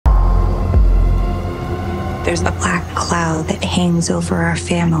There's a black cloud that hangs over our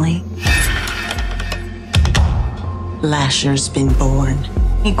family. Lasher's been born.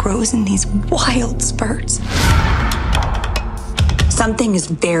 He grows in these wild spurts. Something is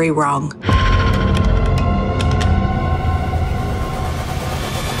very wrong.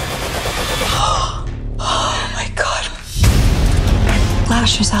 Oh my God.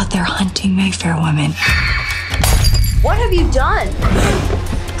 Lasher's out there hunting Mayfair women. What have you done?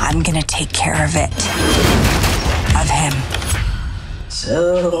 I'm gonna take care of it. Of him.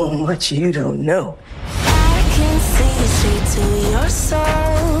 So much you don't know. I can see straight to your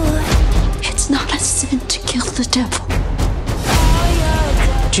soul. It's not a sin to kill the devil.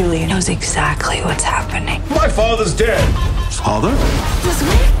 Julia knows exactly what's happening. My father's dead. Father? This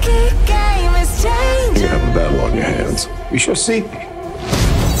wicked game is changing. You have a battle on your hands. You shall see.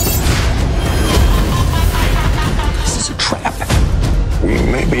 This is a trap. We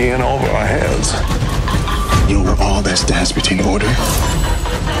may be in over our heads. You were all that stands between order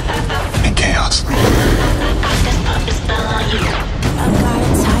and chaos. I got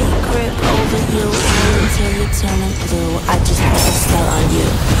a tight grip over you until you turn it blue. I just put a spell on you.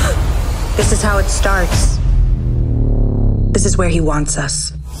 This is how it starts. This is where he wants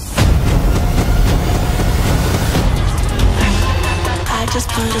us. I just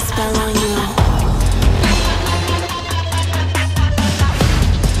put a spell on you.